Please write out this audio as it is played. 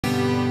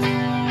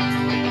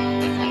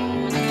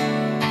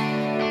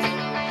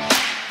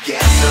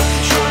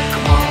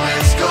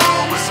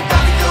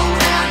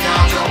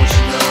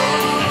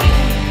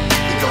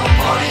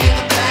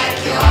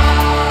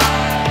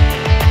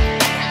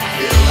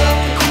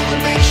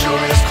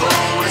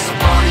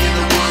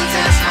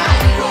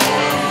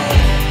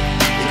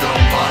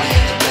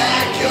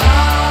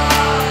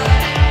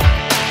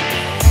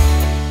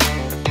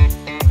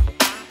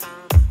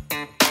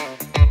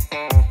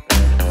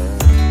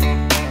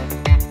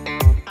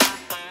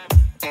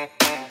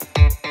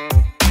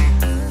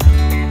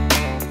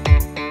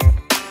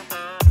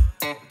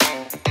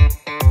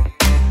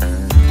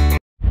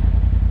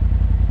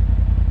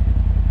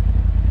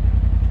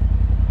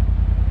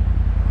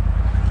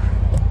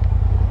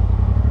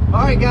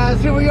Alright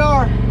guys, here we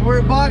are.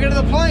 We're at Boggin of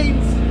the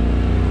Plains.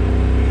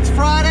 It's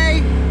Friday,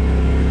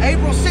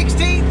 April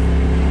 16th.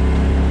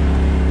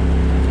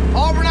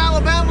 Auburn,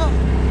 Alabama.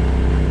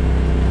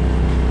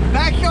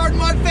 Backyard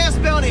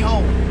Mudfest bounty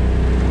hole.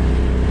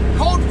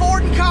 Colt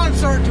Ford in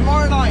concert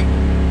tomorrow night.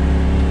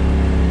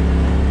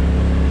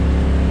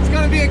 It's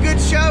going to be a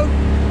good show.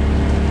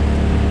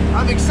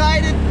 I'm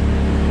excited.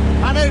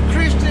 I know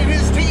Christian and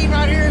his team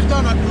out here has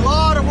done a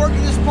lot of work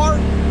in this park.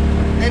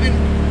 They've been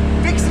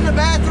fixing the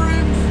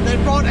bathrooms.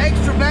 They've brought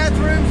extra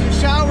bathrooms and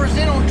showers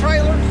in on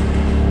trailers.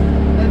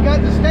 They've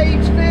got the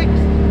stage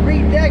fixed,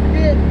 redecked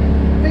it,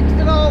 fixed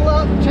it all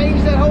up,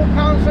 changed that whole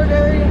concert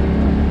area.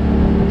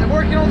 They're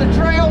working on the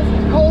trails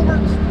with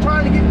culverts,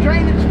 trying to get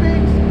drainage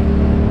fixed.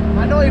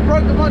 I know he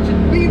broke a bunch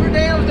of beaver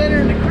dams down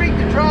there in the creek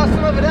to dry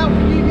some of it out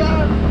for you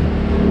guys.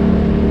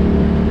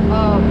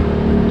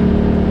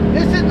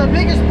 This isn't the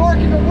biggest park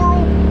in the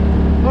world,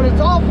 but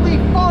it's awfully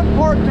fun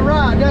park to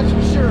ride, that's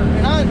for sure.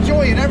 And I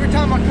enjoy it every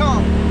time I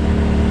come.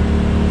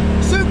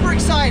 Super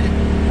excited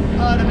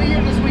to be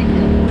here this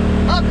weekend.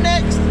 Up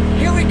next,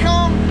 here we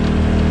come.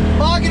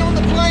 Boggin on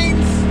the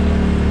Plains,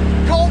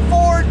 Colt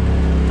Ford,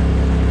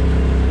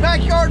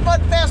 Backyard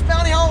Mudfest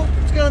bounty hole.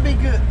 It's gonna be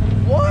good.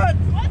 What?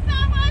 What's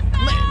up, what's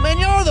up? Man,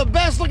 you're the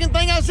best looking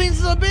thing I've seen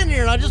since I've been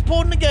here, and I just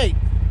pulled in the gate.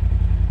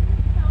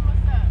 Tell them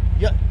what's up.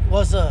 Yeah,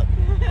 what's up?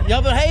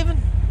 Y'all behaving?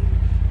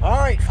 All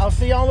right, I'll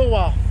see y'all in a little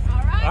while. All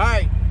right. All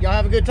right, y'all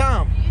have a good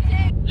time.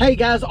 You too. Hey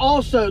guys,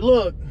 also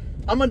look,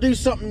 I'm gonna do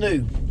something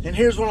new, and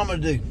here's what I'm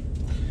gonna do.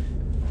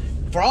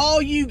 For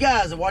all you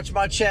guys that watch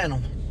my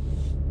channel,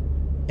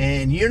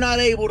 and you're not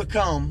able to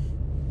come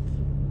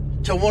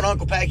to one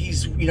Uncle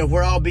Packy's, you know,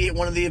 where I'll be at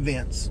one of the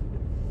events,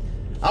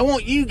 I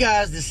want you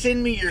guys to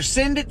send me your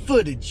send it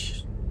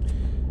footage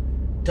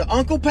to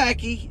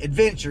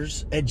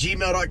unclepackyadventures at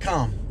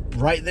gmail.com.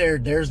 Right there,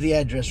 there's the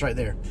address right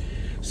there.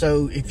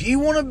 So if you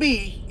want to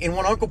be in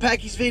one of Uncle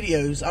Packy's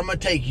videos, I'm going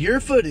to take your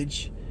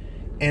footage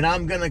and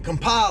I'm going to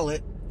compile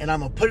it and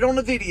I'm going to put it on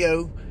the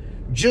video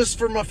just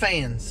for my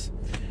fans.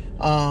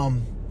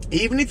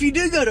 Even if you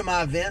do go to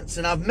my events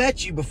and I've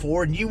met you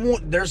before and you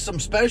want, there's some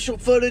special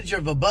footage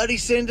of a buddy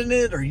sending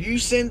it or you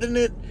sending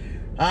it,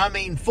 I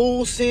mean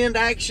full send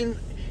action.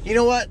 You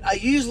know what? I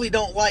usually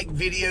don't like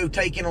video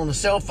taken on a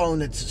cell phone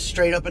that's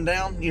straight up and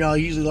down. You know, I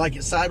usually like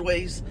it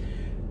sideways.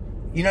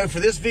 You know, for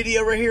this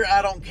video right here,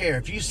 I don't care.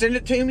 If you send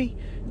it to me,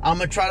 I'm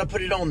going to try to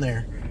put it on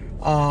there.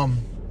 I'm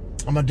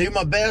going to do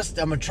my best.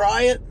 I'm going to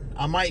try it.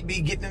 I might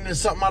be getting into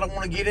something I don't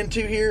want to get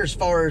into here as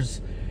far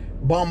as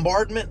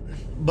bombardment.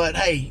 But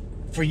hey,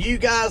 for you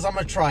guys, I'm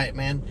going to try it,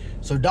 man.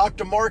 So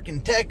Dr. Mark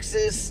in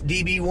Texas,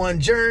 DB1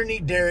 Journey,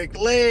 Derek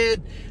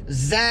Led,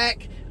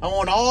 Zach, I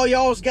want all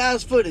y'all's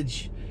guys'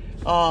 footage.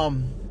 You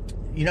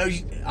know,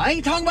 I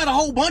ain't talking about a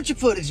whole bunch of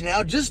footage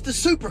now, just the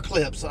super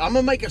clips. I'm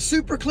going to make a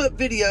super clip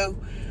video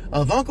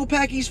of Uncle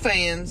Packy's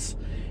fans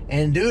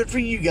and do it for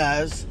you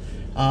guys.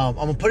 I'm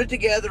going to put it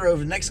together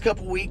over the next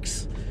couple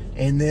weeks,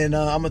 and then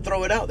I'm going to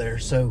throw it out there.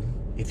 So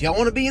if y'all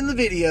want to be in the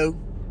video,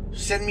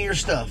 send me your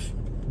stuff.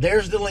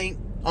 There's the link,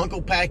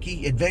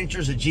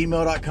 unclepackyadventures at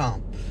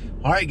gmail.com.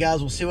 All right, guys,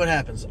 we'll see what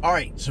happens. All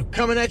right, so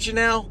coming at you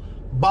now,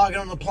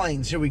 Boggin on the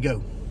Plains. Here we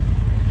go.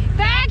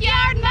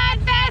 Backyard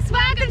Mudfest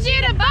welcomes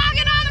you to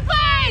Boggin on the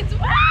Plains.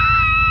 Woo!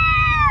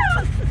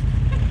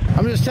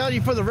 I'm just telling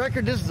you for the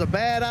record, this is a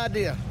bad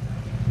idea.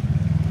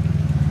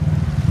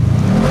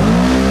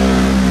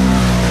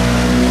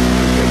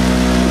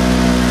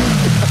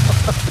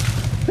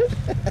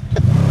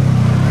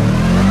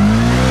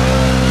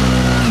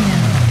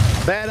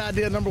 Bad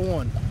idea number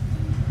one.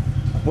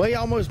 Well, you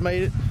almost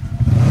made it.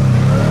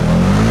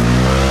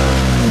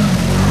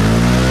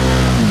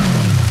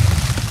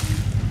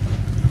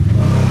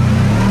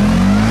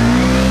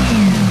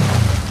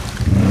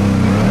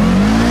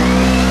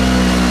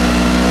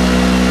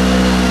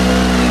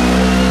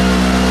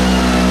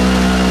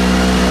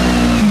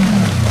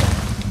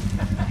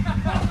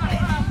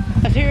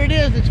 Here it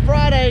is, it's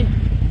Friday.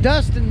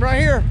 Dustin right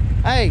here.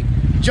 Hey,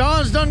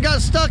 John's done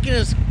got stuck in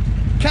his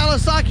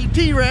Kawasaki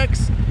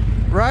T-Rex,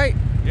 right?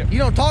 Yep. You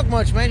don't talk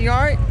much, man. You all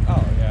right?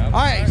 Oh, yeah. All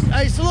right.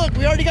 Hey, so look,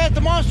 we already got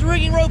the monster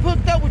rigging rope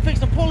hooked up. We're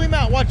fixing to pull him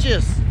out. Watch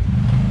this.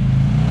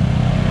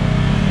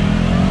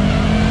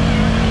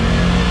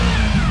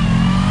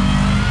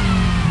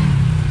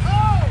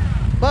 Oh!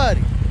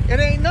 Buddy, it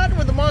ain't nothing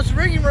with the monster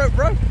rigging rope,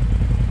 bro.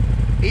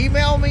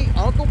 Email me,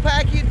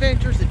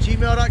 unclepackyadventures at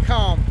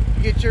gmail.com.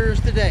 Get yours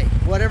today.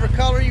 Whatever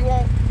color you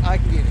want, I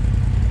can get it.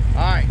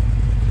 All right.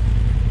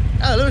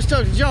 Oh, let's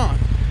talk to John.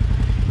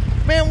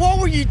 Man, what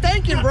were you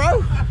thinking,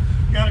 bro?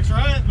 Gotta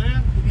try it,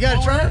 man. You gotta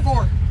try it?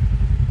 For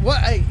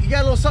What? Hey, you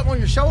got a little something on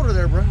your shoulder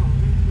there, bro.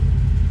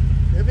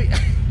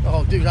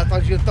 Oh, dude, I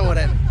thought you were gonna throw it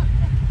at me.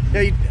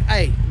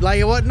 Hey, like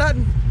it wasn't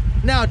nothing.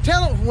 Now,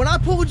 tell him, when I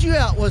pulled you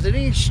out, was it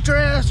any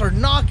stress or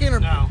knocking? Or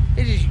no.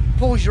 It just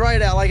pulls you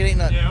right out like it ain't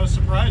nothing. Yeah, it was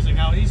surprising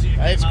how easy it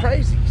came It's out.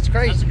 crazy. It's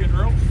crazy. That's a good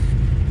rope.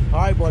 All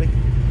right, buddy.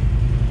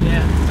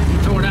 Yeah, you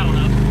tore that one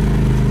up.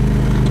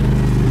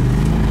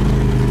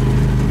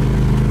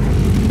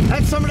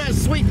 That's some of that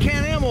sweet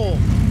Can-Am oil.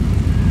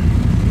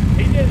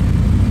 He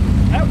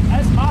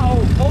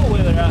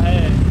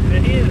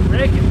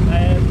second,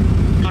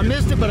 man. I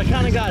missed it, but I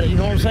kind of got it. You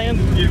know what I'm saying?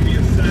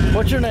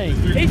 What's your name?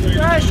 Ethan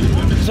Rush.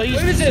 So you.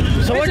 We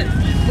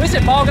was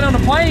at Boggin on the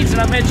Plains, and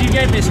I met you.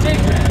 Gave me a stick.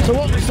 So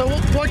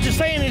what you're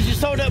saying is you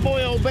sold that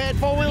boy old bad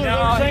 4-wheeler?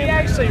 No, he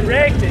actually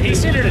wrecked it. He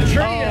centered a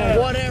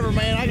tree. Whatever,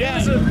 man. I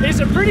got it. It's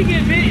a pretty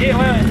good video.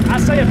 Well, I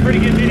say a pretty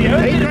good video.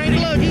 He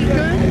drank look. He's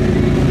good.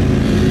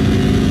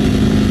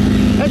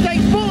 That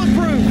thing's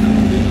bulletproof.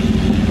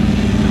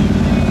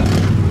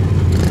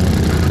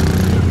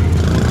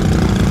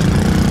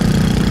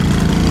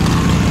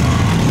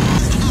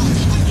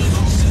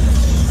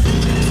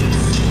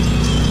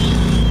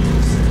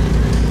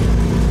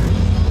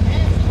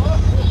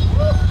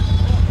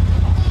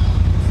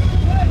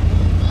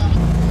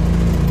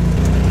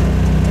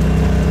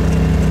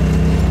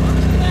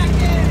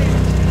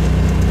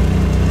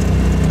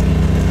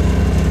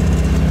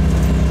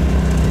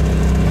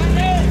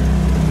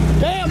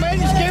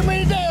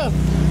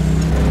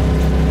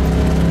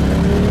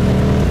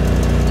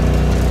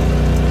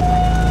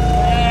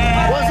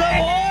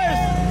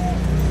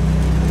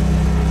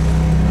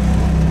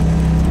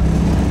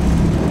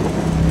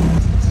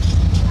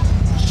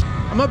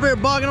 I'm up here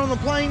bogging on the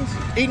plains,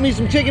 eating me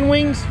some chicken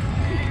wings.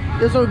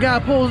 This old guy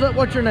pulls up.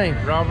 What's your name?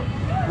 Robert.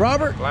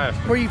 Robert? Last.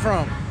 Where you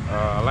from?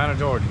 Atlanta,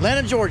 Georgia.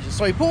 Atlanta, Georgia.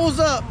 So he pulls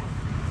up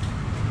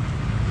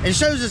and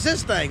shows us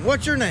this thing.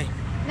 What's your name?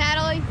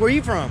 Natalie. Where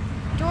you from?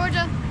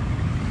 Georgia.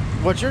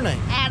 What's your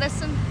name?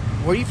 Addison.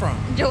 Where you from?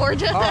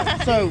 Georgia. All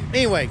right, so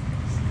anyway,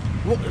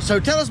 so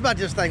tell us about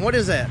this thing. What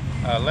is that?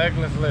 A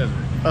legless lizard.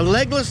 A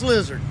legless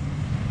lizard.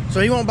 So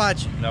he won't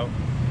bite you? Nope.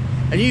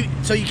 And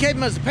so you kept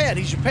him as a pet.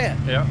 He's your pet.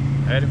 Yep.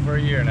 Had him for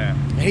a year now.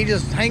 And he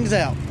just hangs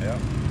out. Yep.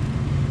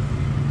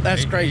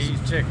 That's crazy.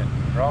 He's chicken.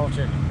 Raw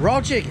chicken.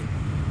 Raw chicken.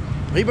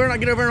 He better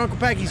not get over here on Uncle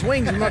Packy's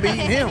wings. We might be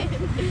eating him.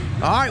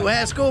 All right, well,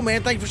 that's cool,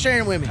 man. Thanks for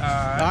sharing with me. All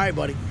right. All right,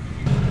 buddy.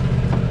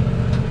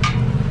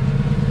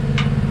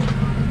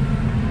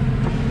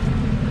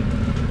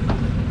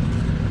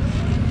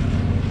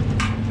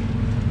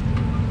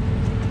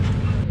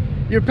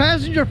 Your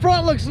passenger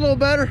front looks a little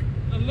better.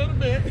 A little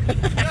bit.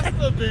 Just a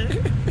little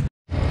bit.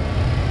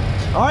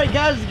 All right,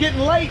 guys, it's getting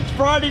late. It's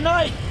Friday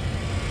night.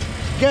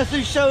 Guess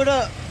who showed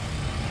up?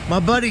 My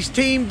buddy's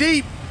Team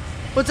Deep.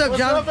 What's up,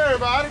 Johnny? What's up,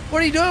 everybody?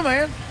 What are you doing,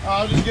 man?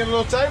 I'll just get a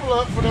little table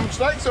up for them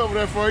steaks over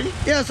there for you.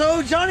 Yeah,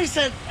 so Johnny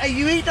said, hey,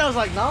 you eat? I was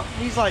like, no.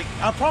 He's like,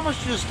 I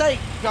promised you a steak.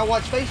 If y'all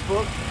watch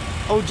Facebook,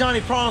 oh,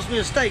 Johnny promised me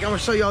a steak. I'm gonna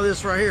show y'all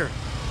this right here.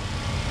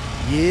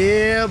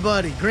 Yeah,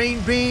 buddy.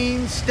 Green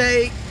beans,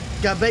 steak,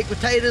 got baked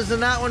potatoes in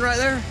that one right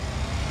there.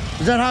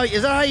 Is that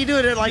how you do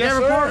it at like Yes,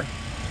 every sir. part?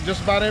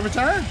 Just about every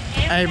time.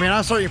 Hey, man,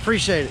 I certainly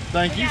appreciate it.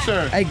 Thank you,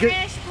 sir. Hey, good.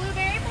 Fresh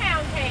blueberry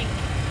pound cake.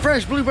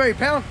 Fresh blueberry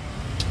pound.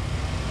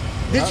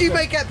 Did you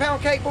make that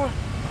pound cake, boy?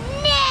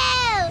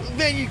 No.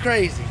 Man, you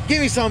crazy. Give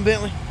me some,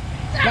 Bentley.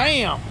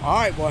 Bam. All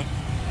right, boy.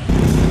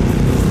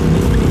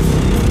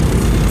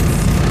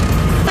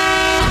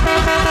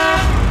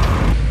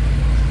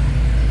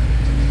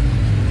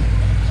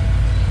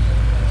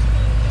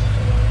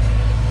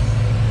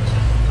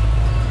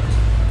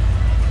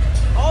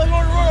 Oh, you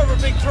want to run over a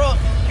big truck.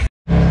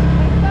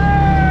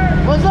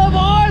 What's up,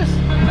 boys?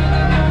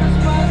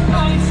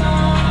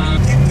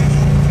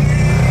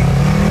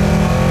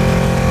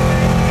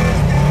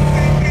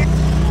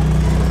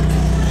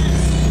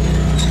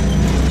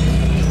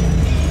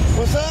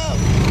 What's up?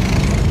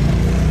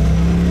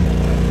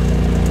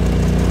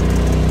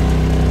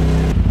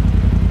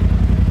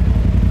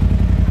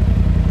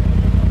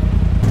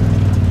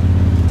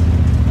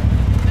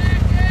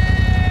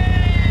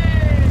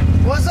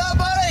 What's up,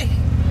 buddy?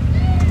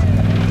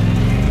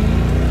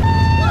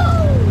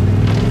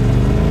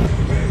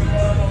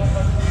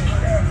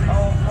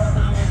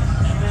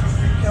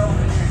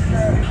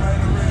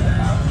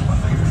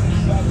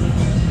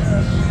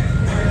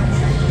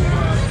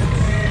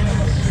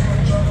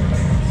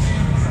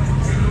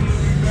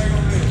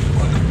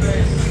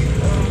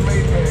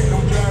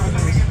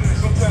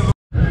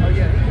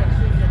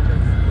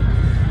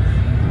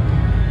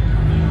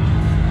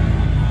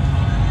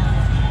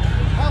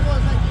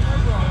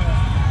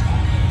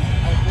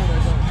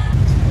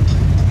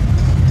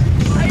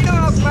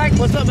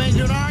 What's up, man?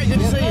 Doing all right? Good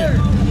to see you.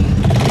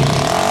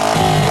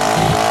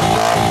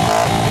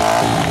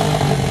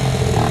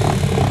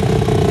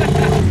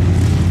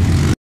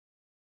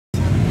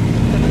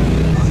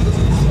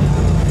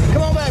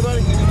 Come on back,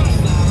 buddy.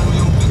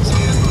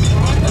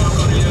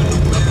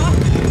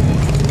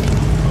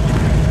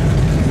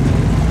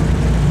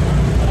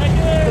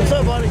 What's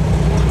up, buddy?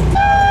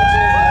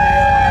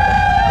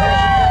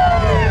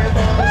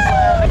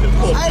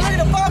 Hey, look at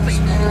the puppy.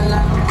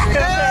 Hey,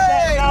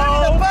 look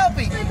at the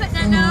puppy. Put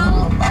that down.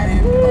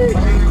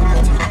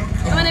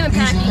 My name is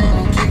Packy.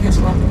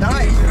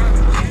 Nice.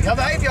 Y'all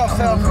behave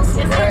yourself.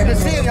 Good to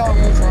see y'all.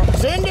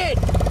 Send it.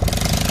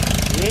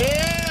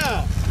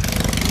 Yeah.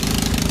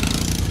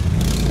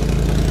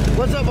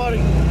 What's up,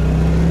 buddy?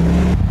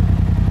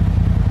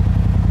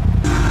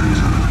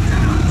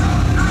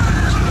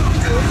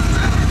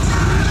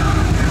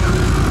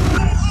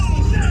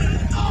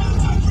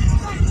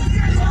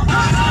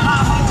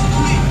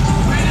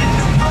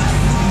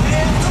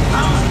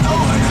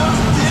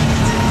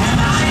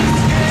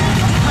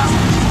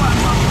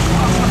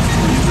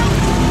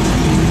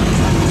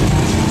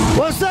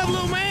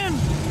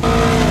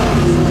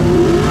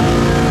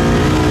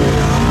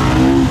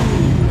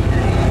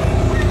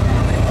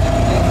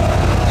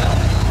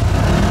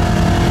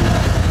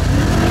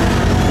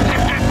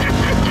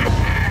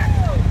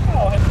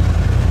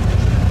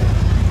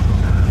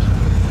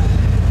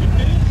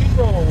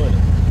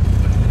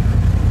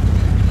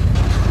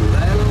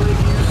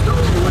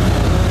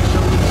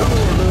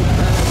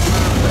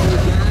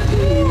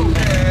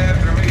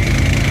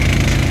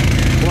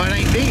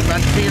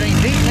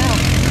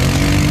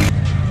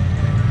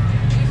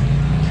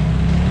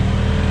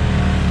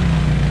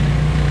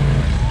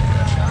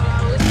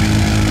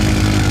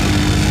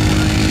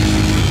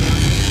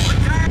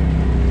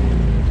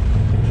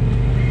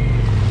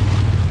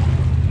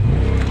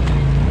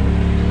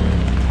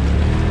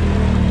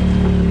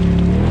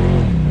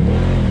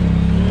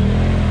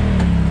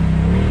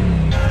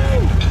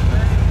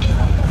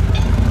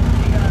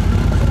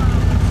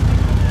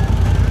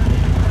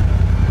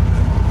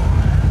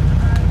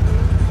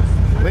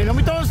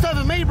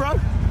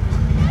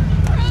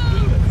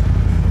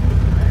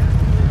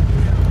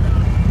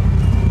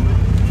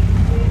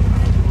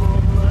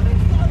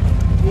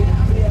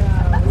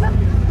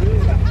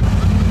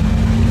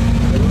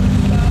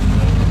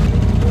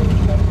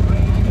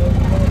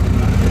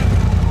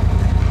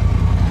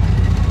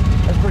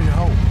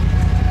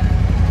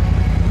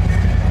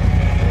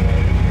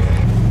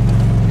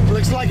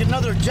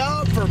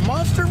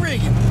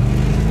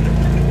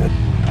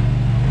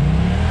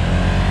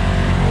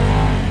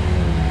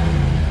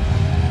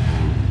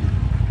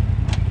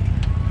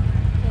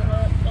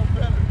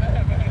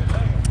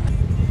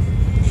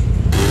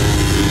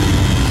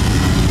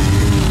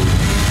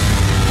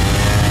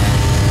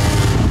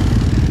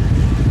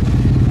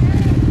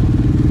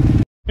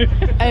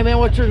 Hey man,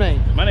 what's your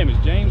name? My name is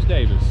James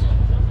Davis.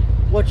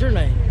 What's your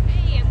name?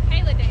 Hey, I'm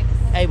Kayla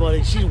Davis. Hey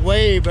buddy, she's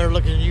way better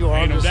looking than you are.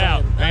 Ain't no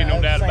doubt. Ain't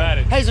no doubt about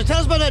it. Hey, so tell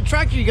us about that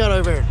tractor you got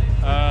over there.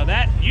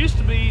 That used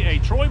to be a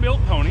Troy-built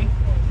pony.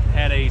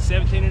 Had a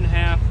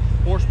 17.5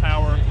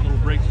 horsepower little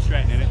Briggs &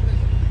 Stratton in it.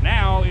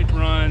 Now it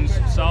runs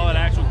solid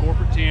axle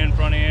corporate 10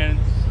 front end,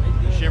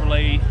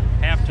 Chevrolet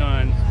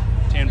half-ton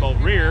 10-bolt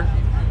rear,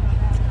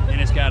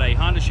 and it's got a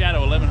Honda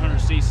Shadow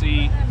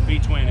 1100cc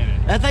V-twin in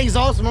it. That thing's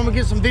awesome. I'm gonna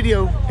get some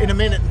video in a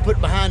minute and put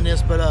it behind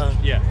this, but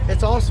yeah,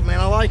 it's awesome, man.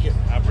 I like it.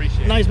 I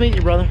appreciate it. Nice meeting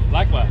you, brother.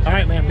 Likewise. All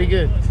right, man. Be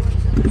good.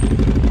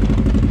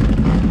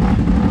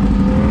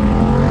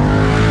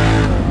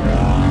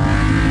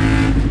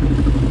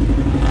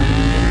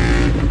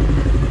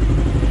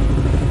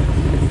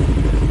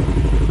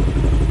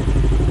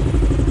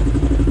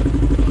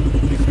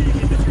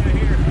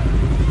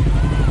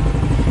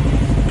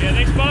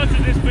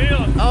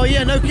 Oh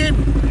yeah, no kidding.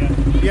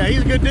 Yeah,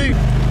 he's a good dude.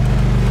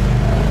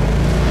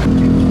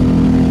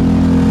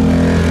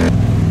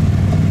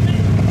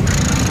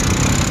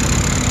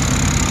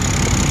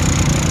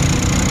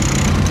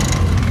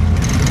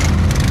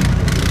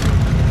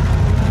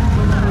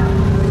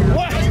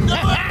 What?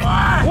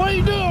 What are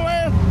you doing,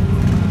 man?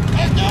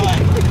 Let's do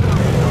it.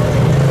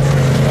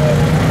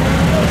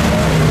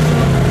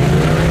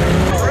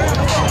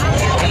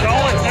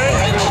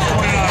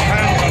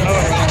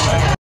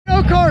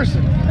 Hello,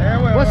 Carson.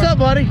 What's up,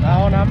 buddy?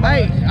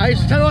 Hey,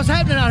 tell me what's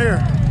happening out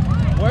here.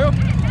 Well,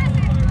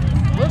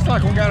 looks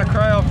like we got a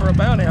crowd for a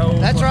bounty hole.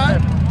 That's right.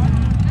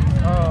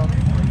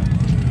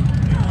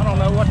 I don't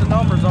know what the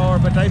numbers are,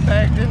 but they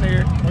packed in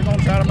here. We're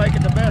gonna try to make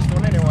it the best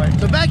one anyway.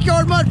 The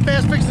Backyard Mud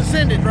Fest, fix to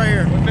send it right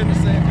here. We've been to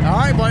see it. All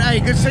right, buddy. Hey,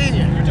 good seeing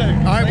you. You too.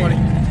 All right, See buddy.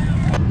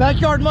 you.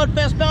 Backyard Mud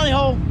Fest bounty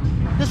hole.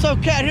 This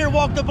old cat here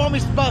walked up on me,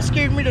 about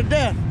scared me to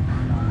death.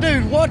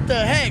 Dude, what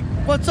the heck?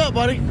 What's up,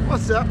 buddy?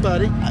 What's up,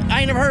 buddy? I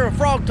ain't never heard of a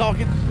frog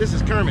talking. This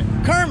is Kermit.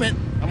 Kermit?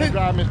 I'm gonna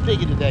drive Miss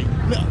Piggy today.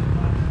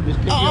 Miss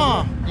Piggy.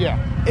 Yeah.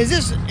 Is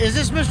this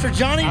Mr.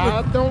 Johnny?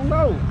 I don't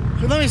know.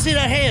 Let me see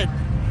that head.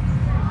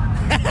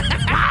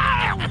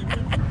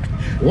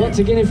 Once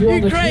again, if you're You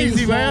on the crazy,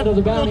 clean man. side of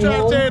the We're bounty gonna try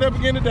to hole, tear it up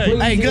again today.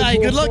 Hey,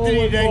 good luck to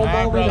you today. All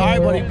right,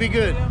 buddy. Be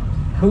good.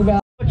 Move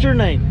out. What's your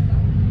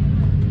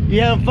name?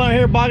 You having fun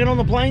here bogging on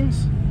the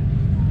plains?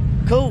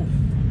 Cool.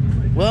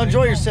 Well,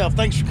 enjoy yourself.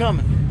 Thanks for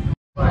coming.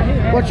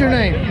 What's your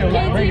name?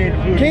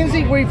 Kenzie.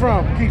 Kenzie, where you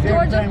from?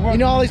 Georgia. You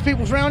know all these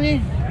people around you?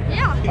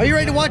 Yeah. Are you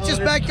ready to watch this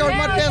Backyard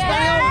Mud Fest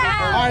bounty hole?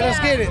 Yeah. All right, let's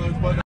get it.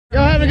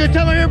 Y'all having a good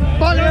time out here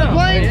bogging on the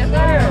plains?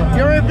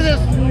 You ready for this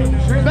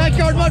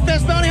Backyard Mud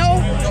Fest bounty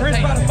hole? Chris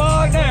about to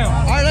bog down.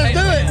 All right, let's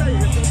do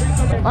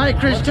it. All right,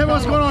 Chris, tell me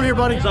what's going on here,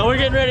 buddy. So we're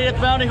getting ready at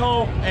the bounty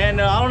hole,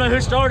 and I don't know who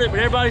started, but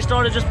everybody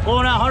started just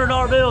pulling out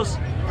 $100 bills.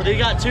 But they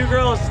got two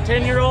girls, a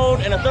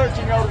 10-year-old and a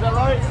 13-year-old, is that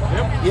right?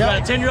 Yep. You got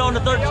a 10-year-old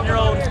and a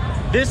 13-year-old.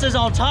 This is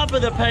on top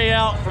of the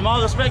payout from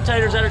all the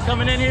spectators that are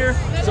coming in here.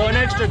 So an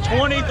extra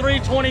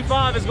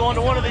 $23.25 is going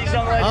to one of these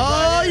young ladies.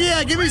 Oh,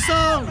 yeah, give me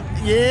some.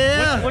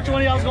 Yeah. Which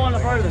one of y'all's going the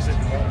furthest?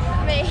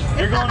 Me.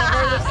 You're going the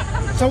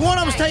furthest? So one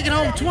of them's taking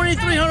home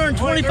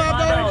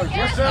 $2,325.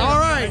 Yes, sir. All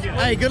right.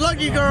 Hey, good luck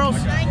to you girls.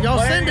 Y'all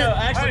send it.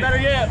 Actually, better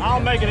yet, I'll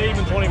make it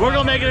even $2,500. We're going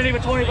to make it an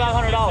even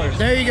 $2,500.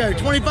 There you go,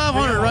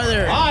 $2,500 right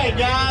there. All right,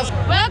 guys.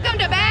 Welcome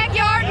to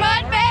Backyard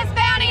Mud Fest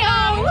Bounty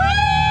Hole. Woo!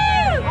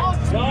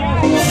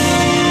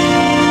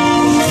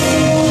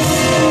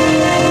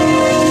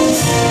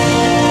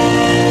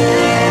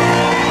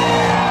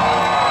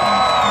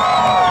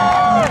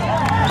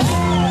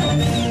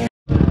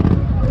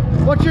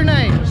 What's your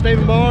name?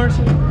 Stephen Barnes.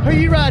 Who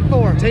you ride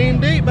for? Team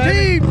D,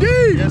 baby. Team D.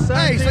 Yes, sir.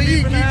 Hey, Team so D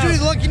you for the house.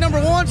 choose lucky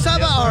number one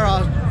side by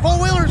or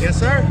four-wheelers? Yes,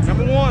 sir.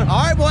 Number one.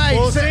 All right, boy. Hey,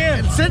 Full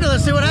send. send it.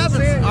 Let's see what happens.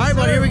 send. All right, Yes,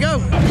 buddy. sir. Here we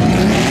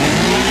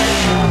go.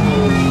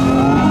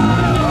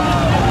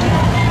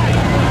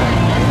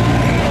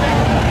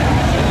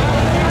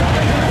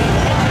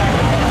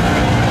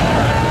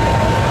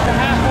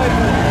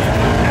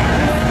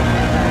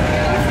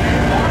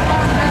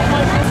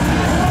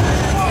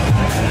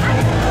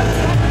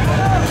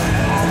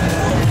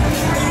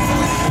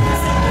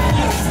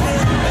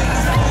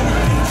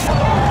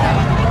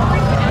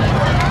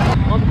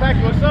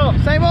 UnclePacky, what's up?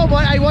 Same old, boy.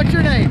 Hey, what's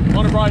your name?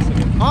 Hunter Bryson.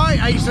 All right.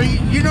 Hey, so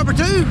you number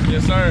two?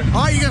 Yes, sir.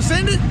 All right, you gonna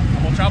send it?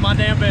 I'm gonna try my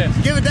damn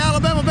best. Give it to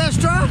Alabama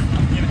best try?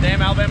 Give it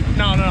damn Alabama.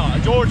 No,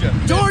 Georgia.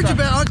 Georgia,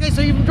 Best try. okay,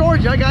 so you from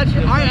Georgia. I got you.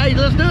 All right, hey,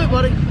 let's do it,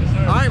 buddy.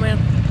 All right, man.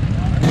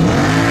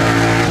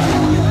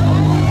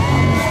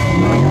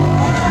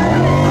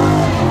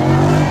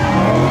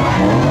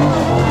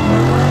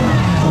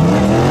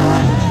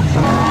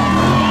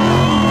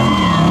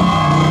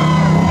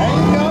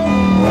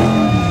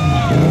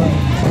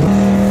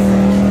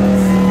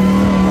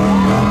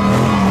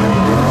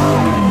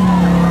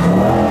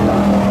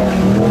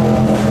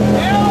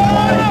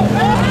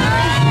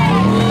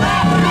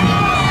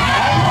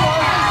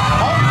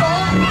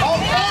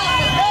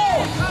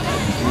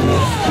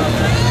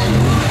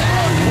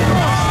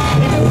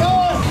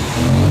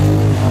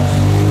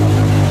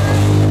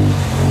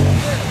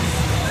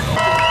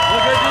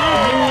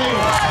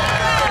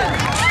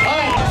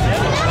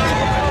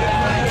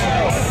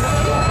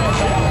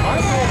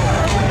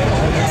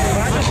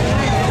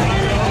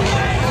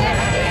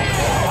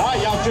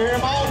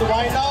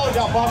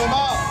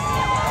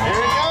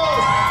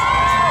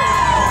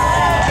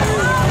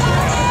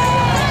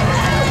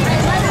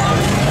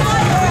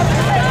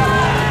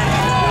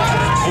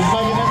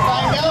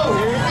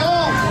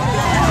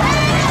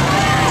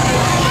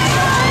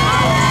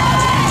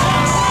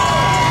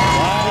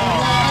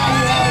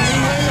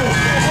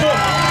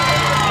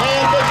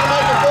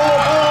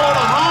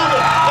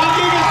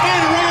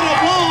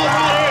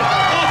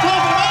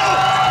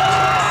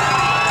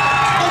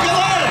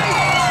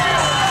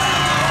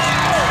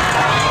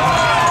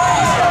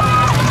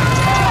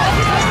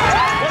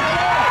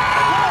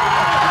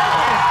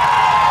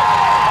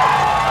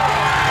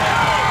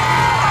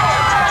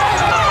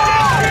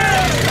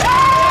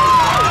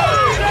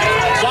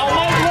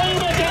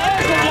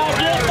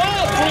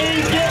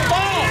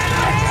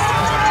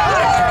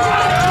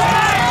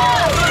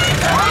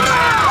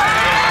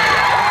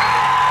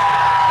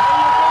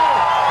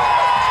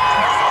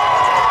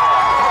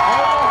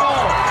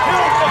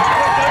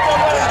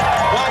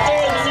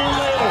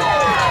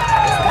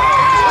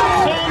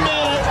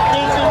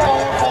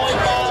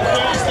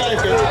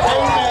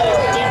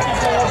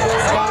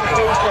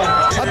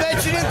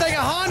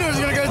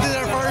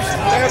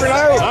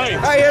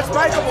 it's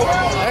makeable.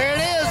 There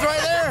it is,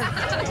 right there.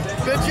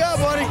 Good job,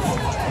 buddy.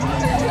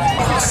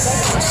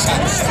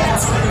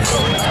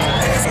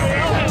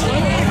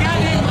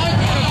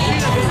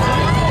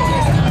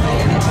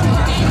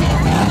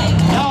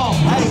 Y'all,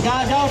 hey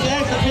guys, y'all the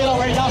exit pit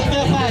over here. Y'all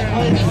step back,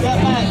 please. Step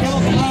back. Give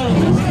us some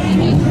room.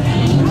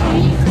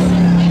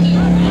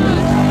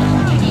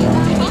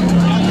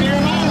 Y'all clear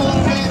them out a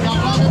little bit. Y'all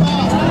block them out.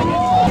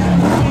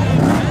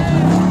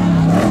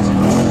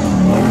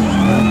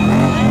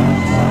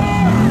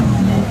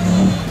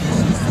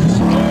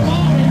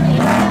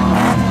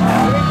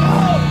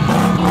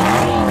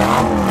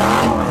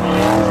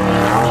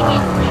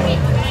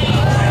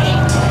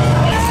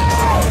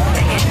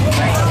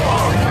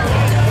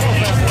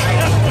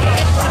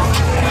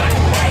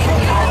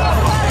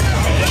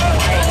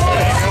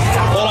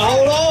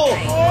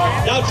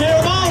 Cheer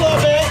them on a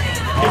little bit.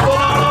 You put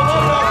out that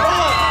one up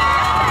front.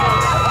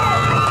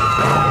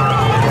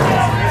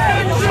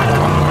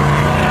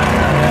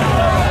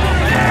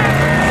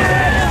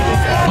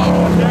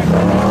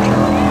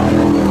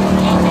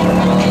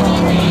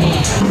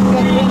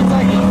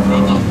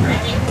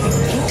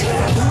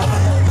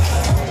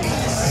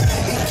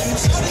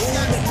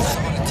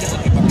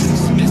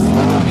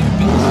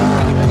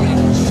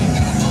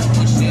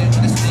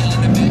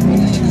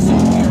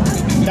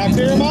 Now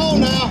clear them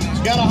on now.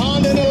 Got a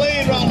Honda in the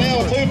lead right now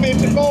with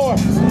 254.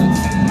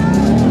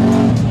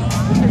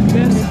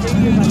 That's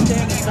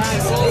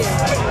it.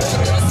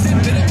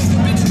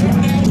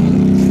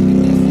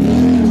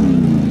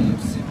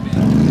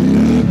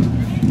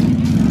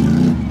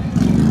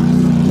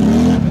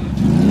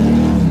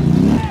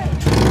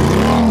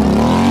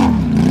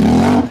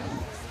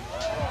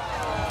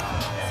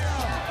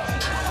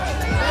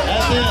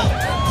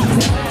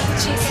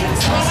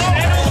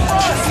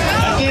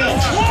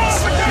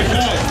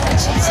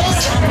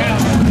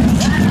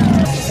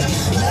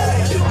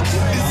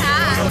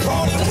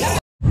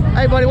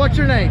 Hey, buddy, what's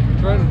your name?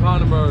 Trenton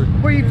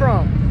Pondenberg, Where you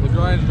from?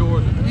 LaGrange,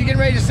 Georgia. You getting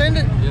ready to send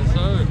it? Yes,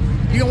 sir.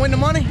 You gonna win the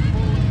money?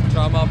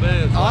 Try my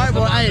best. All right,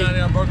 well, I'm hey. down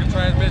here on broken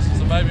transmission,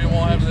 so maybe it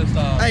won't happen this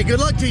time. Hey, good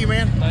luck to you,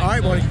 man. Thanks, All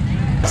right, buddy.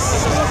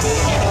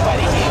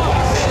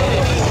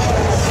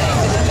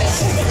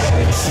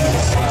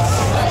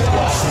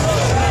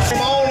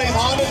 Come on, them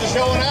Hondas are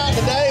showing out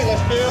today.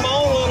 Let's do them on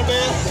a little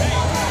bit.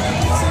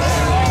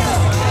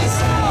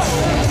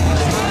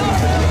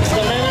 It's a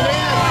minute in.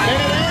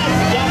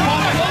 Y'all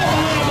pop it up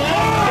on him,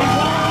 man.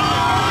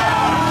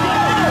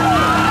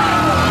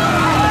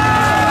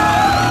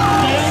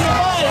 He's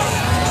on.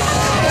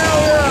 Stay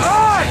on your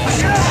bike.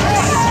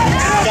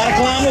 Gotta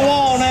climb the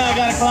wall now.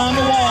 Gotta climb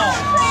the wall.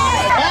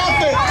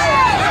 Off it.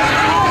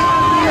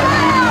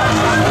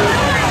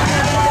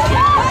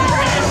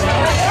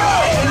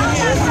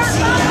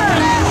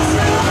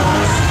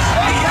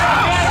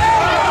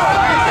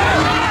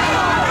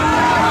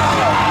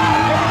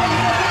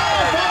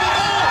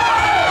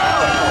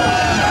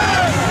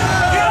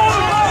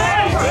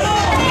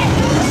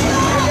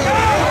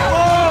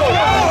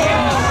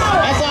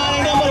 That's all.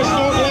 Ain't nothing but a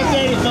short left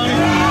there this money.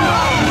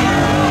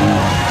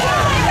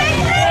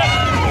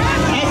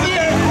 That's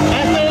it.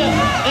 That's it.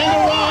 In the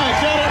right.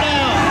 Shut it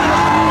down.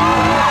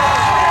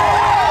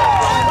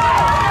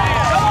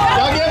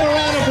 Y'all give him a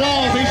round of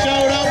applause. He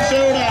showed up and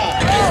showed out.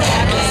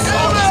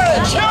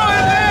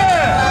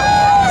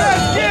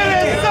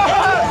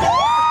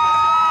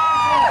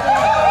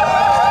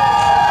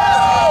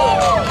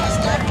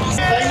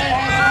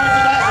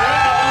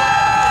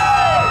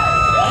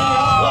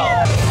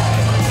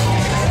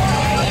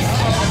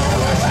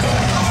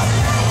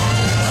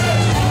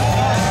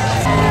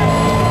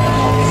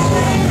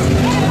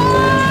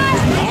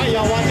 All right,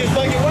 y'all watch this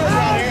thing at work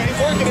right here. He's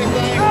working this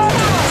thing.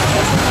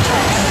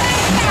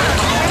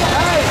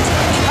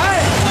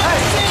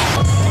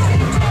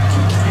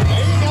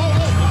 There you go.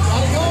 Look,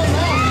 got it going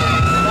now.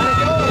 Got it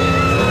going.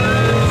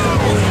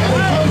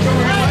 Got a coach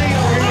over here, lane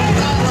over here on the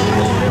sideline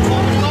over here,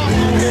 bumping it off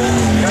over here.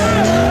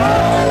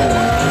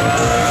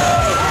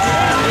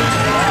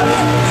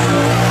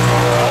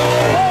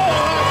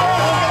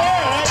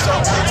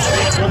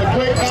 With a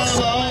quick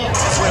time off.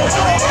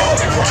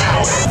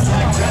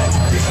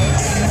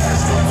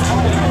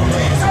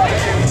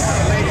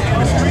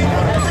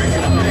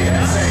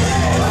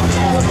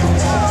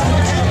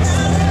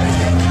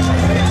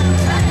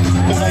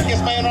 Looks like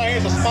this man right here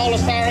is the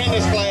smallest tire in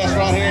this class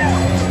right here.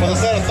 With a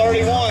set of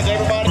 31s,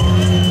 everybody.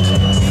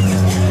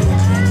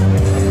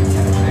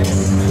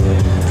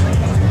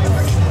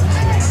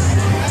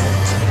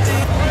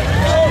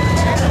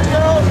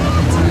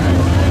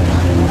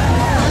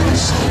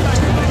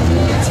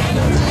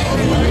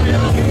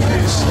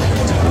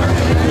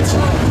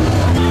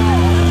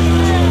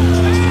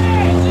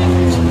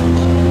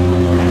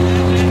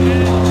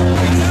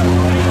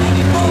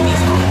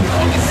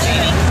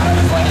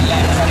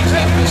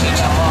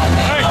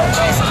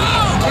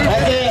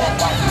 That's it.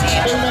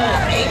 2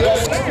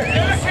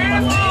 minutes.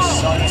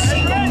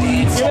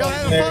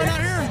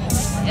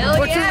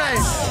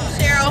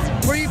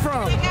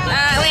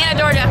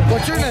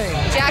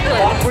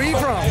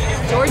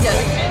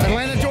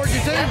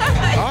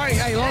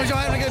 long as y'all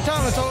having a good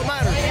time, that's all that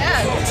matters.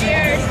 Yeah,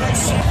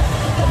 cheers.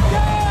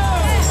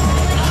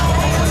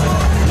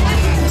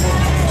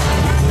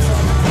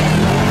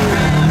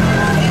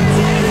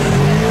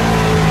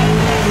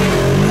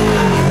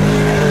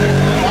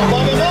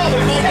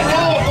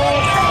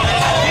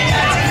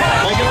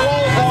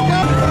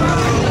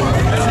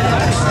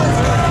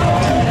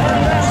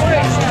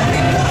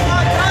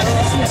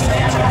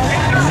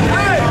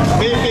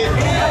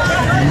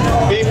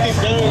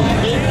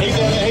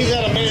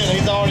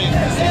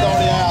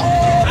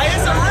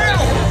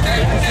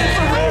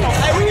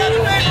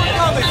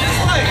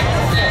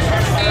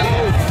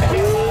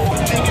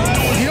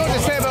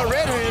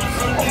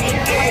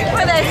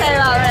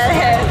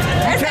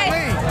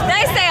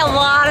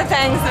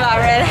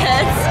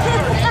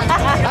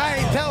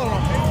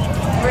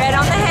 Red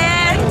on the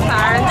head,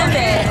 fire in the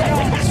bed.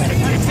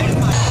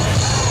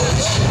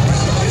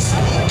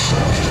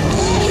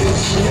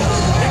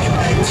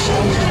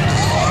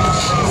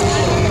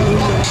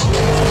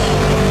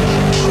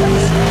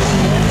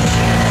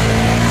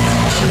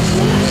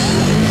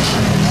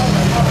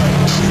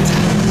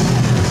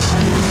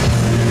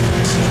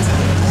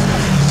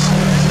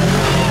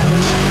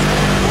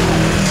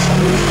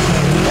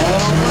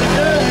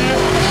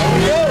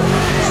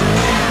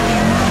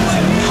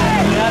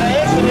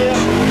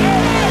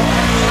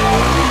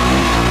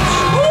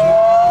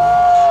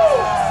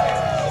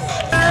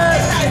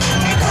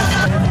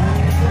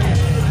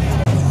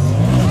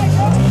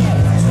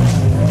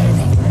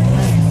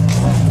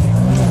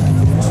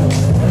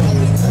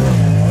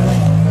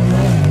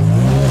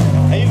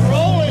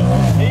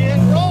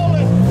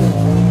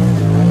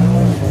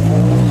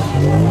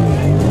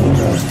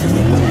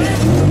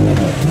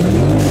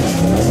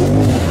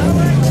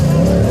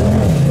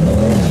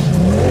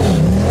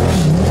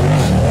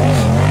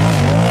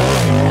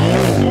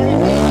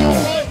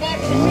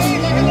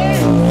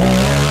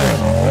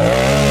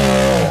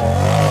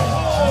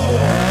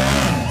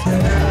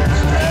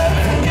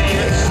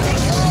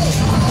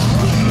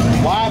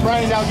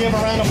 Give him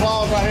a round of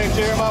applause right here,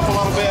 cheer him up a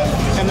little bit.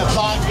 And the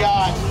thought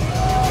yacht.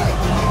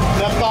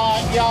 The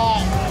thought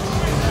yacht.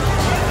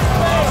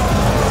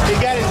 He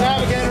got his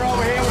navigator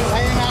over here with his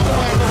hand out the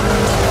window.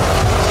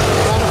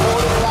 Trying to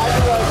forward in the right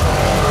direction.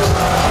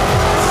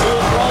 He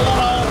was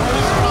rolling on pretty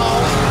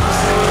strong.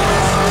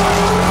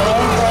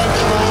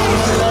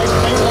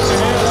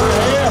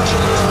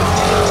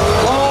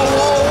 Whoa,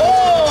 whoa,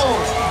 whoa!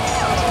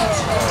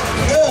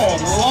 Good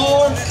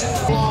Lord.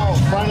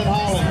 Brandon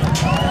Holland.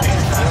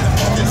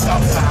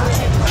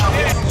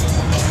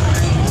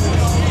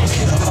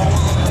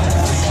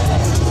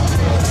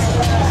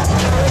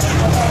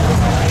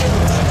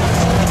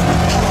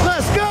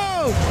 Let's go!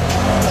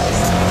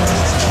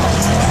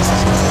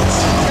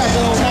 Got the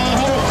old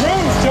 900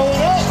 crew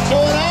showing up,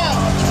 showing out.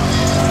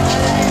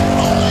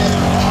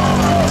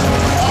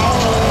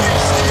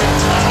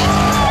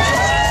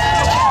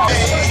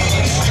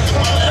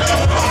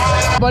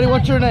 Buddy,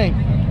 what's your name?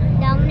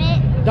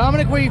 Dominic,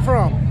 Dominic, where you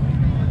from?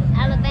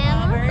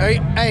 Alabama.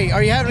 Hey,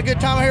 are you having a good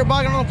time out here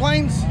bogging on the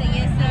plains? Yes, sir.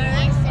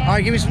 Yes, sir. All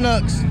right, give me some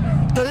nuts.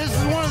 So this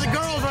is one of the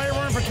girls right here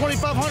running for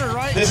 2,500,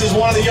 right? This is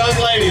one of the young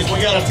ladies.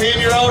 We got a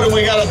 10-year-old and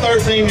we got a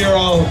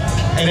 13-year-old.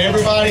 And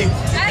everybody,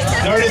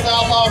 Dirty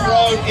South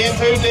Off-Road, In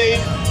Too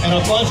Deep, and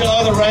a bunch of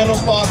other random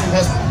sponsors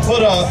has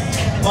put up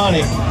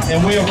money.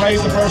 And we have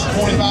raised the first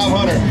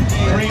 2,500.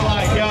 Green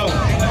light, go.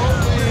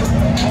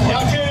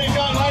 Y'all cheer this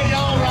young lady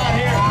on right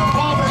here.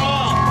 Pump her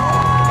on.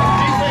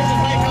 She's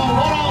fixing to take off.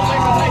 One of them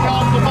fixing to take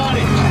off the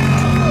money.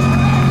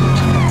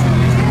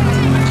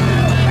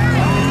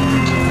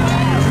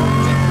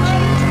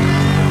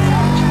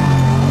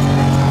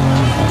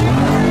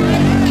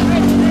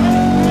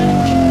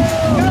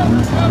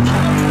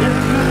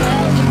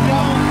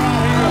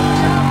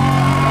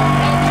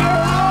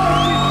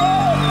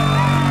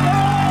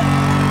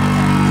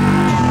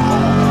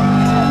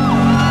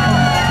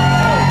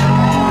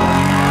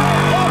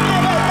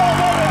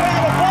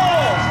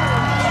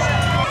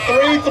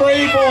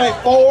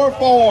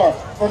 .44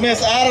 for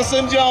Miss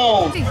Addison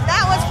Jones.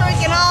 That was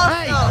freaking awesome.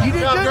 Hey, you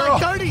did good in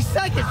like 30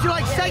 seconds. You're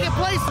like second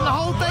place in the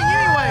whole thing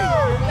anyway.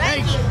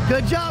 Thank you.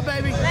 Good job,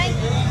 baby. Thank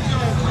you.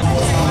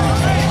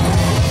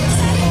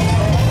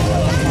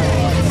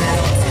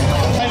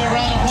 Take a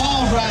round of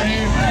applause right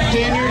here.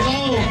 10 years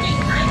old.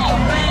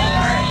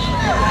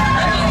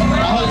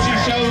 I hope she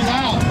shows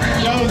out.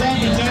 Shows up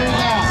and shows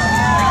out.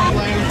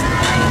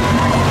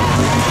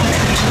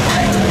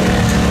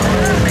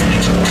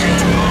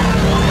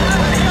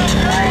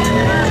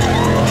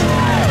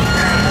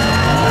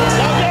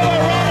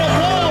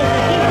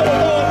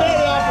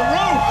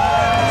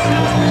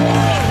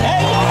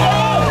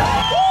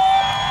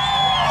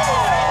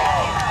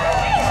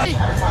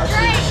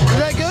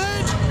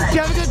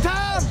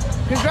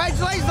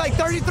 Congratulations, like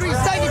 33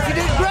 seconds. You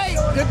did great.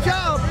 Good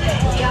job.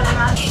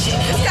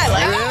 This guy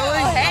like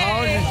Really? Oh, hey.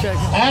 I was just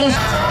checking.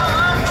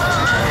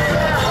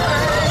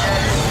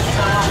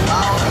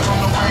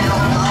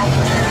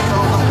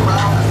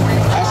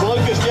 That's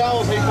Lucas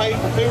Jones. He paid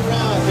for 2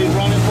 runs. He's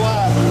running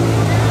twice.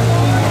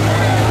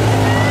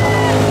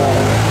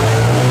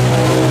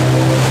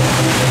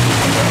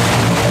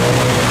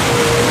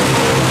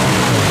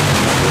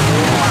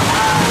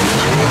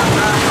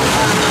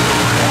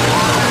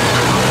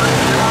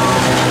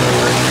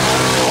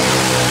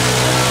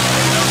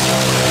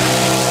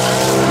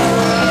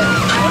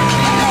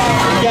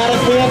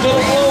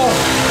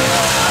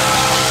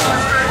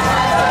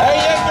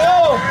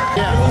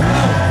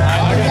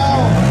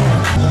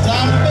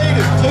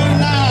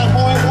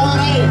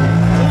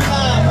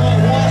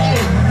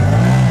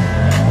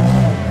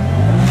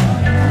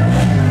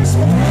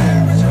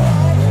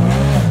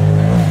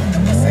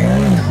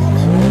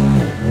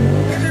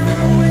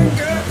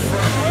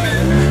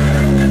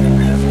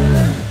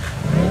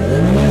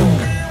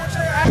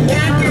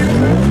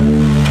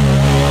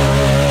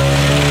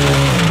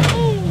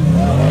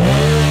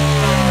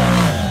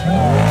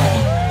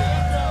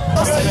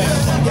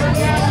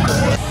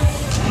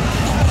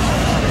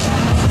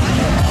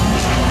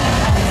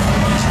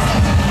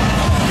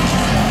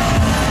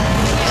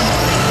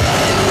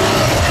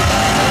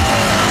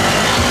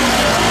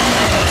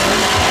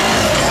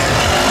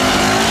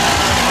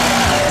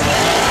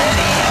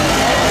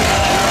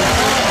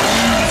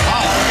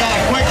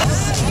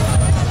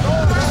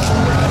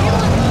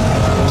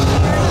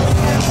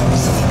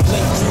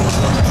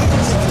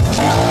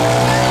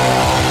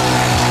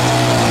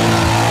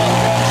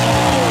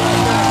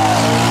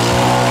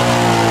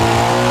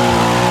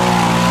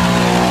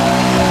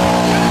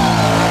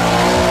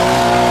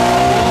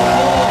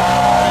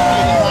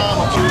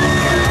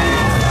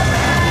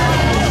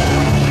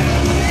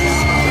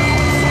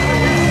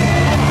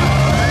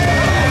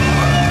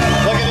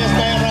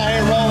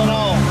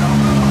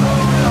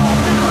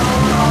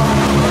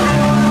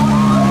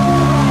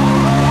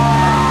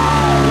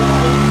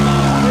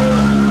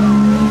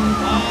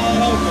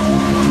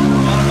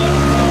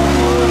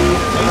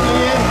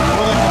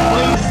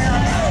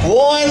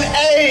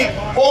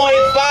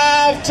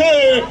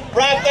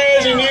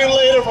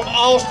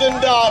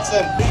 Austin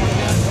Dodson.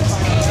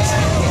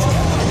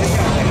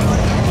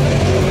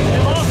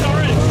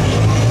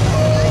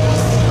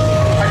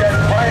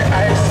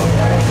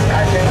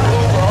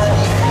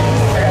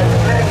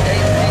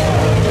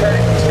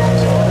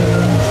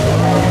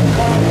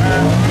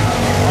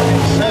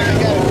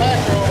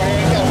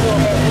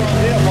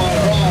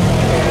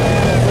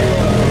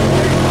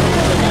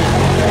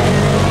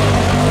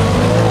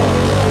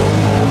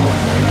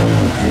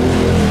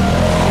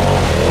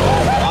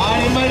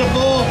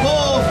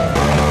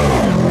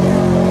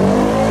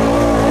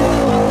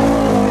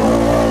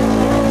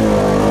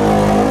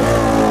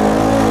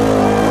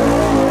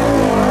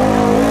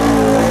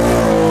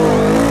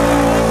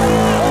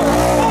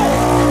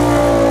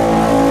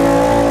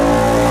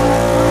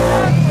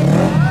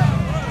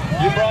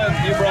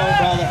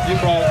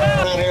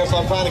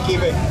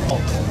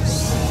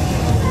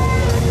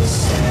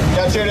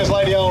 Got cheer this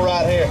lady on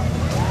right here.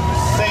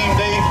 Team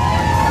D,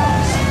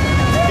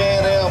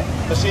 Can-Am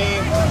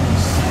machine.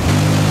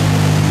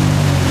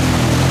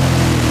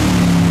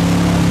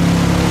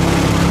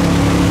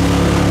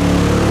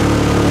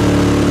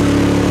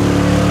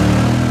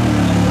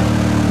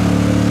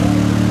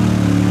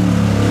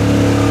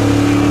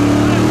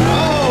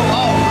 Oh,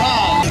 all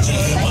right.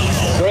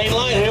 Green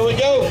light, here we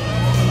go.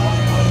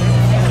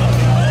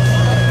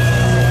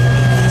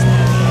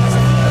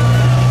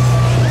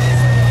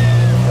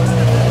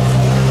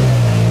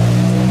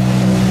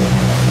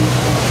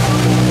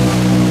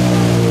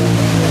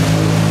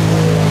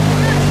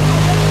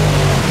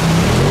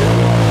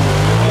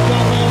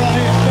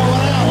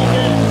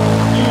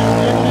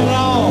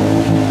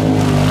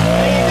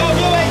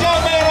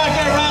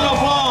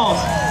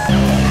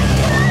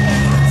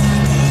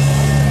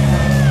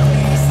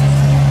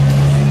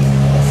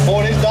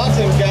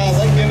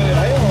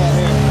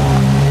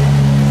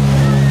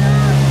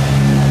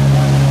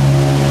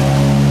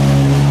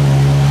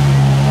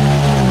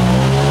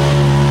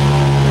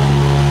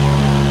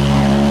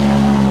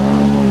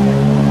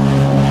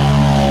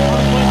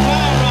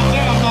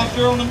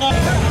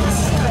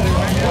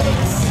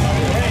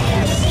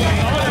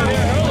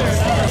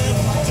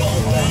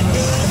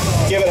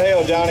 Give it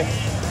hell, Johnny.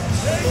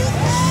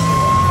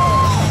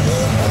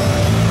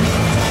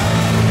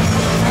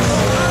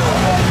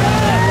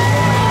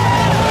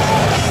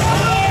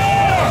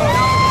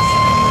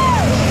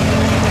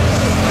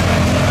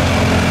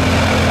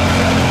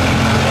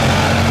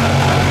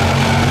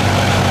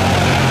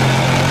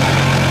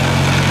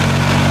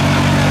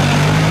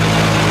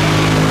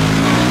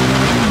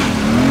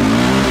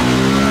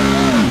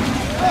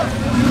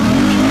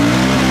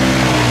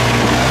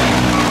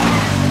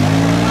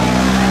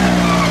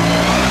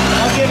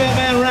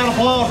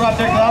 Right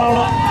there, 'cause I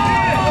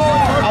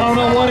don't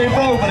know what he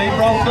broke, but he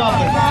broke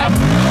something.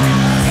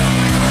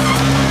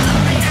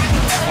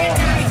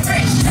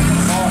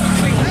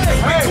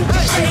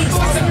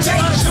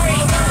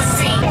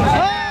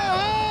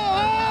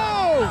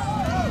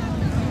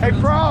 Hey,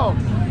 Frog!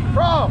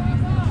 Frog!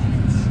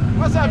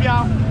 What's up,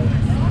 y'all?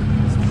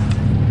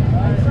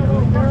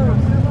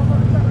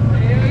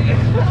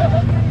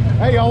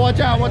 Hey, y'all, watch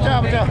out, watch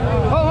out, watch out.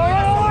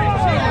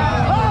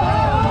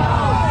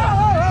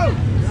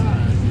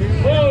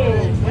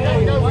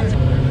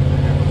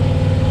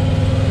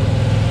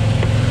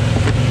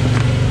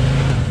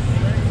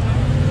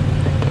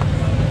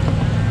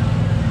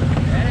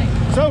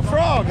 So,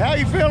 Frog, how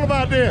you feel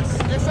about this?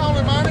 It's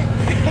only money.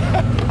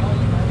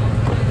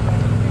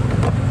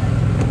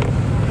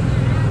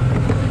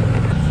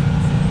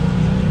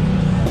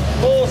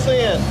 Full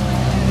send.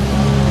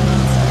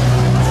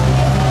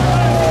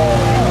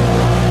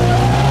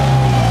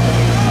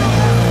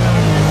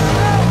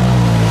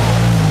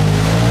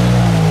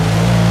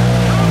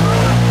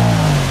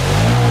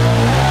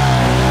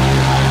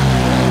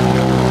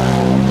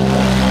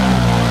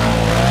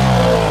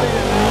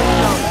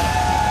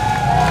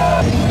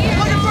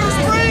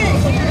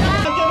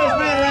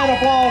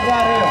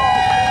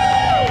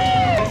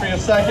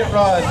 Second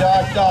run,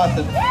 Josh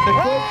Dawson.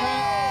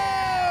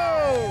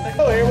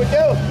 Oh, here we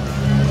go.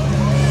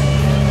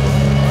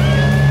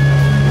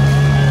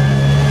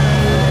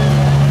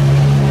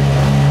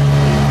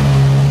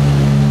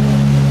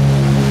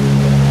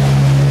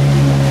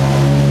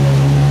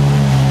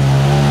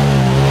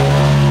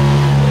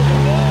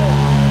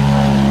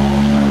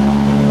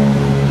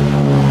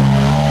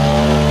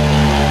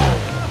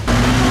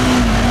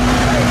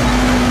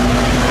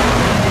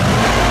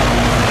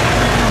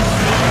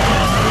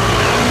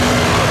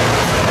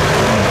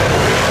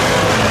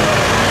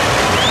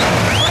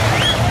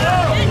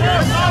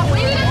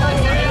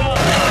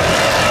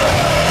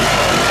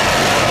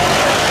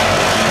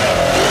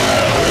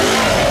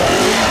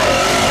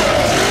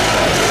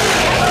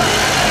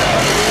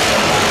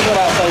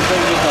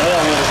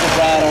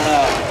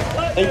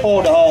 He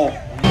pulled the hole.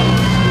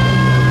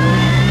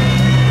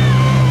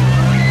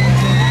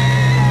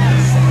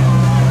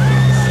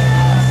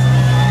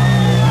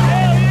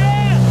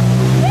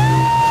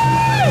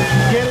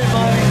 Get it,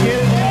 buddy. Get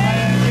it,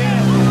 man. Get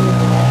it.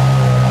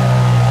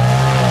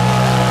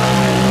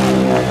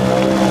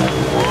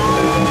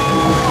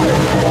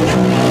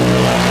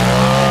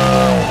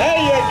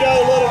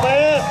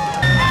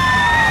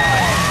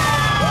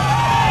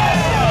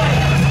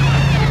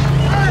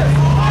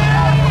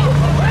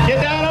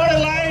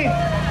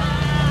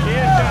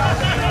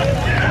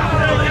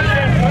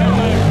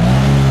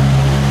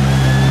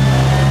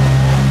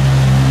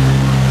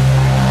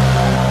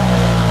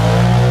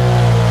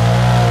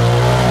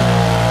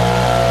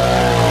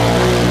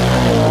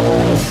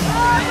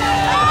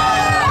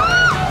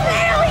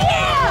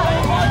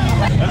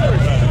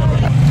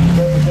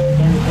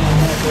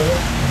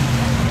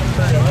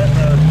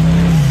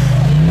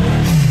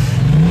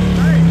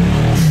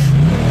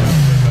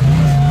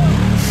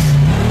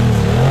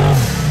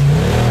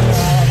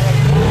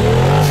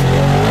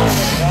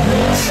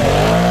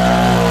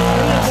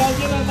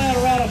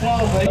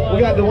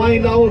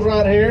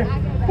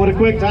 with a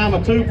quick time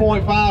of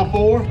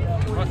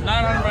 2.54. What's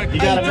 900?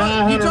 You got a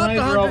 900 dropped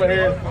Ranger 100. over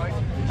here.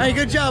 Hey,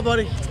 good job,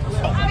 buddy.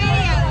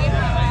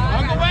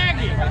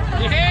 UnclePacky.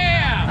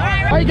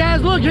 Yeah. Hey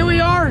guys, look, here we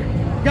are.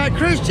 Got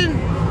Christian,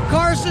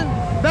 Carson,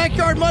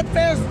 Backyard Mud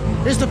Fest.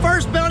 It's the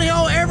first bounty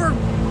hole ever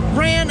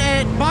ran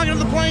at Boggin of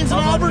the Plains in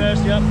Auburn.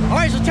 Fest, yep. All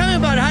right, so tell me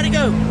about it. How'd it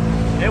go?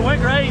 It went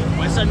great.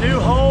 It's a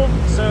new hole,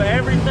 so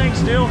everything's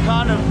still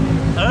kind of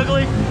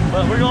ugly,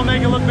 but we're gonna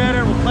make it look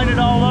better. We'll clean it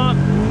all up.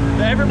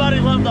 Everybody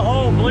loved the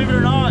hole, believe it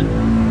or not.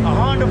 A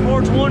Honda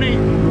 420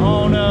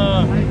 on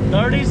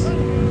 30s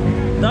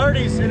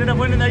ended up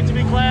winning the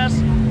ATV class.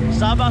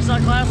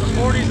 Side-by-side class was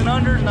 40s and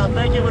unders, and I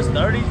think it was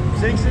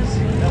 36s.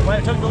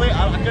 It took the lead.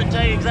 I couldn't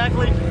tell you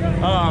exactly.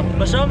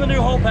 But show them the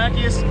new hole,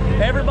 Packy.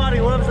 Everybody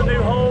loves the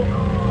new hole.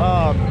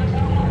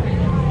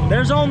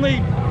 There's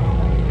only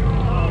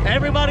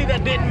everybody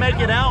that didn't make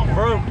it out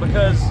broke,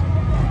 because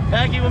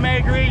Packy may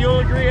agree, you'll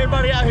agree,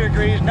 everybody out here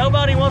agrees.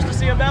 Nobody wants to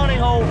see a bounty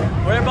hole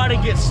where everybody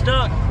gets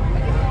stuck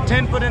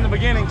 10 foot in the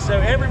beginning. So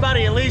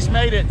everybody at least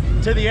made it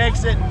to the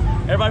exit.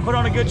 Everybody put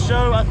on a good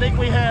show. I think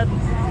we had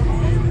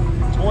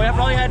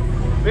probably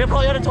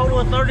had a total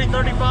of 30,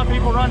 35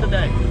 people run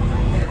today.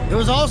 It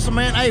was awesome,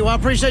 man. Hey, well, I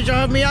appreciate y'all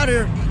having me out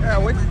here.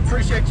 Yeah, we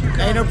appreciate you.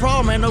 Hey, no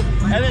problem, man. No.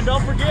 And then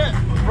don't forget,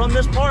 from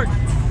this park,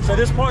 so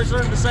this park's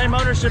under the same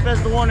ownership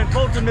as the one in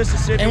Colton,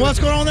 Mississippi. And what's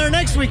going on there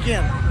next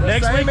weekend?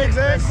 Next week,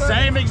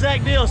 same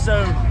exact deal.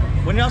 So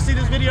when y'all see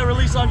this video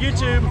released on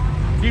YouTube,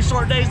 a few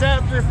short days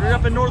after, if you're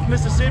up in North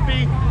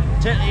Mississippi,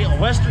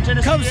 Western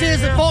Tennessee, come see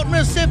us at Fulton,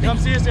 Mississippi. Come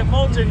see us at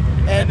Fulton.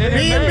 At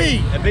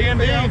B&B. At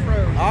B&B.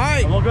 All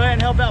right. And we'll go ahead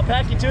and help out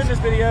Packy too in this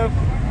video.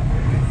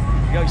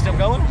 You still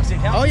going? I see it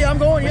counting. Oh yeah, I'm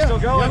going. We're still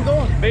going. Yeah,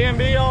 I'm going.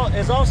 B&B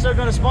is also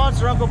going to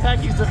sponsor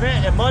UnclePacky's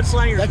event at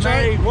Mudslingers. That's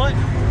May right. what?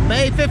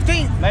 May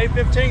 15th. May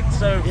 15th.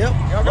 So yep.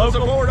 Y'all go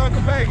support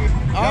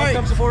UnclePacky. All right.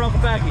 Come support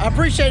UnclePacky. I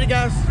appreciate it,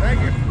 guys.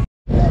 Thank you.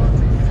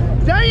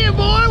 Dang it,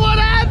 boy! What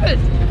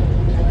happened?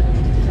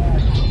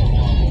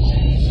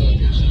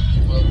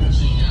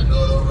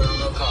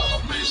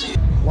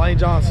 Lane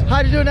Johnson.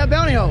 How'd you do in that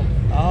bounty hole?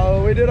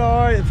 Oh, we did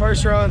all right. The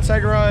first run,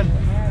 second run,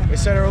 we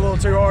set her a little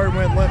too hard and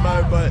went limp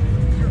mode, but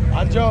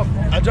I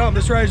jumped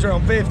this razor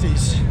on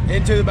 50s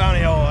into the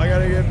bounty hole. I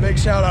gotta give a big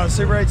shout out to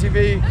Super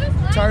ATV,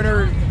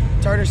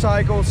 Turner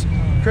Cycles,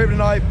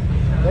 Kryptonite.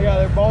 They got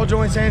their ball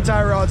joints and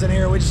tie rods in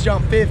here. We just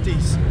jumped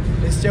 50s.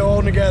 It's still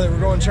holding together.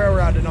 We're going trail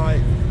ride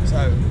tonight.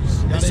 So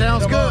that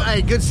sounds good.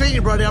 Hey, good seeing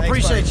you, buddy. I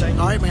appreciate you.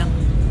 All right, man.